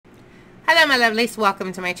Hello my lovelies,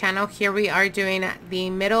 welcome to my channel. Here we are doing the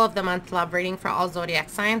middle of the month love reading for all zodiac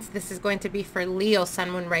signs. This is going to be for Leo,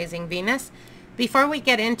 Sun, Moon, Rising, Venus. Before we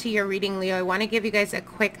get into your reading, Leo, I want to give you guys a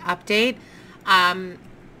quick update. A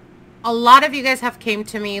lot of you guys have came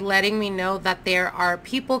to me letting me know that there are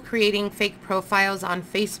people creating fake profiles on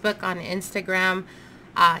Facebook, on Instagram,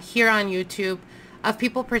 here on YouTube, of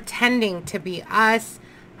people pretending to be us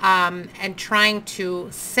and trying to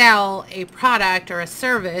sell a product or a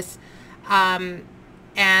service.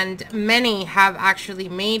 And many have actually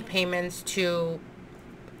made payments to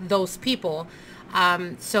those people.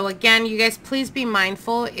 So again, you guys, please be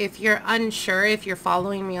mindful. If you're unsure, if you're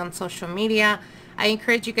following me on social media, I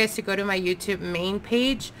encourage you guys to go to my YouTube main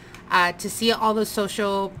page to see all the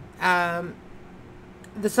social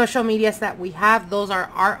medias that we have. Those are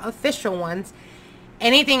our official ones.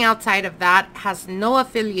 Anything outside of that has no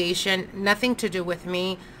affiliation, nothing to do with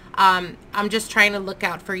me. I'm just trying to look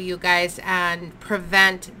out for you guys and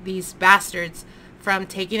prevent these bastards from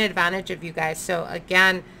taking advantage of you guys. So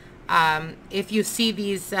again, if you see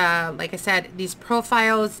these, like I said, these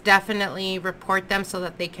profiles, definitely report them so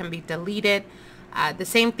that they can be deleted. The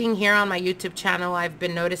same thing here on my YouTube channel. I've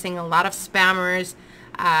been noticing a lot of spammers,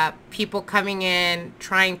 people coming in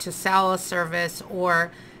trying to sell a service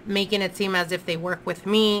or making it seem as if they work with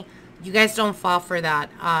me. You guys don't fall for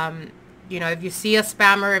that. You know, if you see a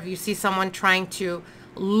spammer, if you see someone trying to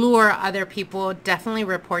lure other people, definitely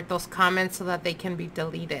report those comments so that they can be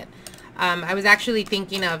deleted. I was actually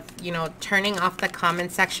thinking of, you know, turning off the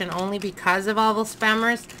comment section only because of all those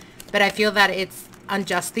spammers, but I feel that it's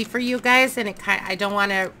unjustly for you guys, and I don't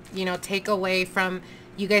want to, you know, take away from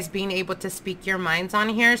you guys being able to speak your minds on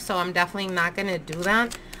here, so I'm definitely not going to do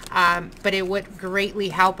that. But it would greatly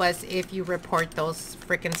help us if you report those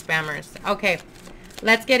freaking spammers. Okay.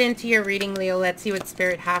 Let's get into your reading, Leo. Let's see what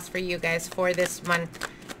Spirit has for you guys for this month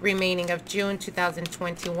remaining of June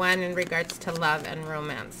 2021 in regards to love and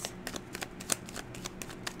romance.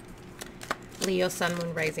 Leo, Sun,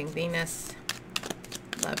 Moon, Rising, Venus.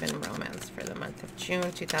 Love and romance for the month of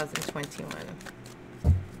June 2021.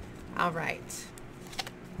 All right.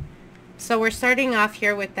 So we're starting off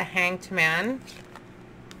here with the Hanged Man.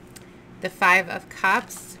 The Five of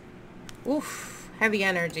Cups. Oof, heavy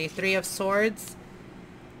energy. Three of Swords.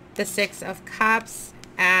 The Six of Cups,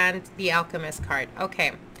 and the Alchemist card.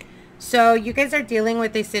 Okay, so you guys are dealing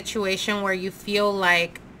with a situation where you feel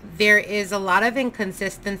like there is a lot of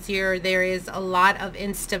inconsistency, or there is a lot of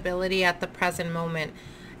instability at the present moment.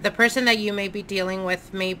 The person that you may be dealing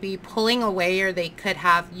with may be pulling away, or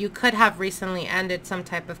you could have recently ended some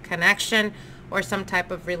type of connection or some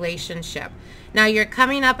type of relationship. Now you're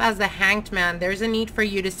coming up as the Hanged Man. There's a need for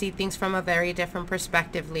you to see things from a very different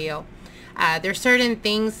perspective, Leo. There's certain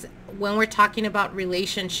things when we're talking about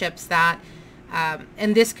relationships that,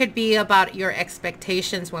 and this could be about your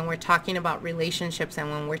expectations when we're talking about relationships and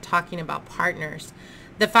when we're talking about partners.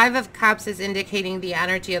 The Five of Cups is indicating the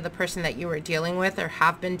energy of the person that you were dealing with or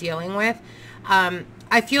have been dealing with.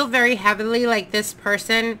 I feel very heavily like this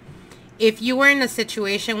person, if you were in a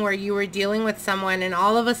situation where you were dealing with someone and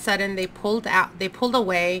all of a sudden they pulled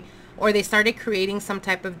away, or they started creating some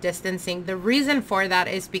type of distancing. The reason for that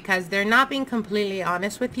is because they're not being completely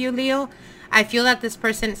honest with you, Leo. I feel that this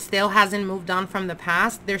person still hasn't moved on from the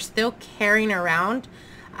past. They're still carrying around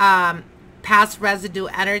past residue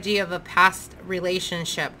energy of a past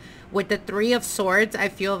relationship. With the Three of Swords, I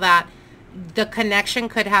feel that the connection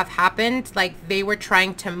could have happened, like they were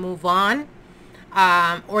trying to move on,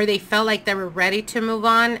 or they felt like they were ready to move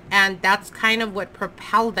on, and that's kind of what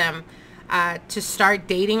propelled them to start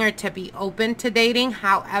dating or to be open to dating.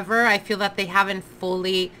 However, I feel that they haven't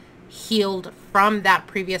fully healed from that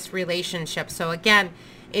previous relationship. So again,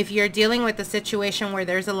 if you're dealing with a situation where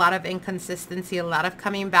there's a lot of inconsistency, a lot of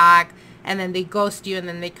coming back, and then they ghost you and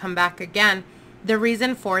then they come back again, the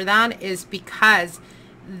reason for that is because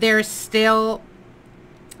they still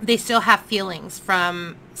have feelings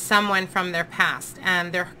from someone from their past,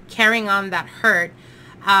 and they're carrying on that hurt.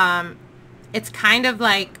 It's kind of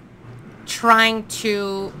like trying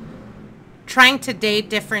to date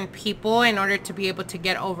different people in order to be able to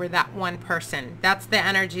get over that one person. That's the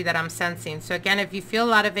energy that I'm sensing. So again, if you feel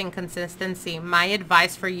a lot of inconsistency, my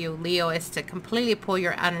advice for you, Leo, is to completely pull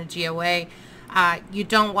your energy away. You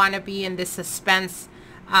don't want to be in this suspense,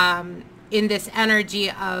 in this energy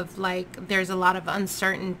of like there's a lot of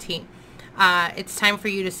uncertainty. It's time for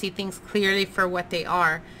you to see things clearly for what they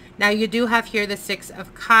are. Now you do have here the Six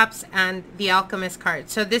of Cups and the Alchemist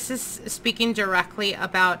card. So this is speaking directly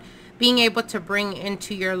about being able to bring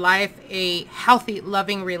into your life a healthy,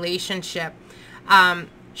 loving relationship.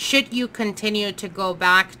 should you continue to go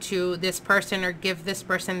back to this person or give this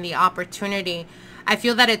person the opportunity, I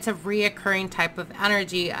feel that it's a reoccurring type of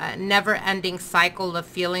energy, a never-ending cycle of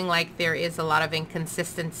feeling like there is a lot of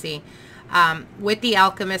inconsistency. With the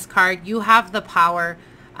Alchemist card, you have the power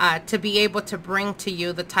to be able to bring to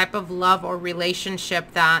you the type of love or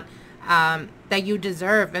relationship that that you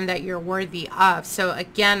deserve and that you're worthy of. So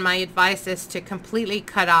again, my advice is to completely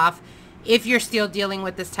cut off. If you're still dealing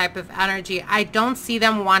with this type of energy, I don't see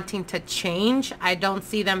them wanting to change. I don't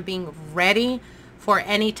see them being ready for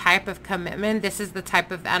any type of commitment. This is the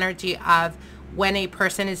type of energy of when a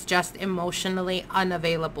person is just emotionally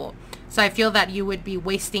unavailable. So I feel that you would be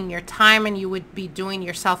wasting your time and you would be doing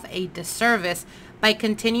yourself a disservice by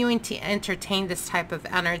continuing to entertain this type of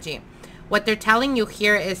energy. What they're telling you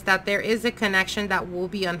here is that there is a connection that will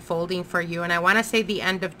be unfolding for you. And I want to say the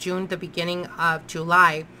end of June, the beginning of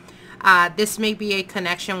July. This may be a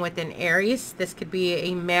connection with an Aries. This could be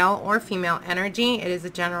a male or female energy. It is a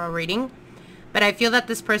general reading. But I feel that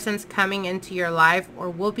this person's coming into your life or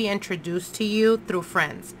will be introduced to you through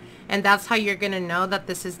friends. And that's how you're going to know that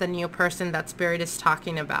this is the new person that Spirit is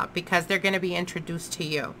talking about, because they're going to be introduced to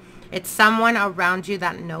you. It's someone around you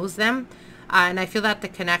that knows them. And I feel that the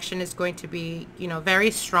connection is going to be,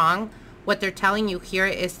 very strong. What they're telling you here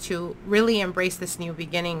is to really embrace this new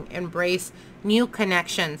beginning, embrace new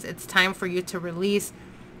connections. It's time for you to release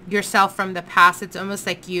yourself from the past. It's almost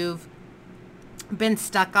like you've been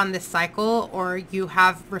stuck on this cycle, or you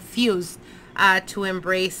have refused to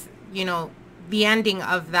embrace, the ending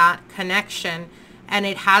of that connection. And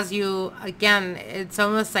it has you, again, it's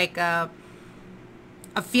almost like a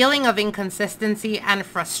feeling of inconsistency and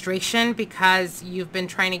frustration because you've been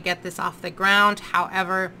trying to get this off the ground.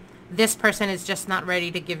 However, this person is just not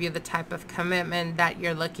ready to give you the type of commitment that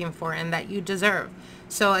you're looking for and that you deserve.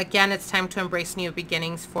 So again, it's time to embrace new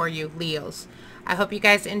beginnings for you, Leos. I hope you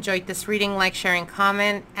guys enjoyed this reading. Like, share, and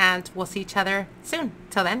comment, and we'll see each other soon.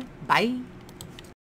 Till then, bye.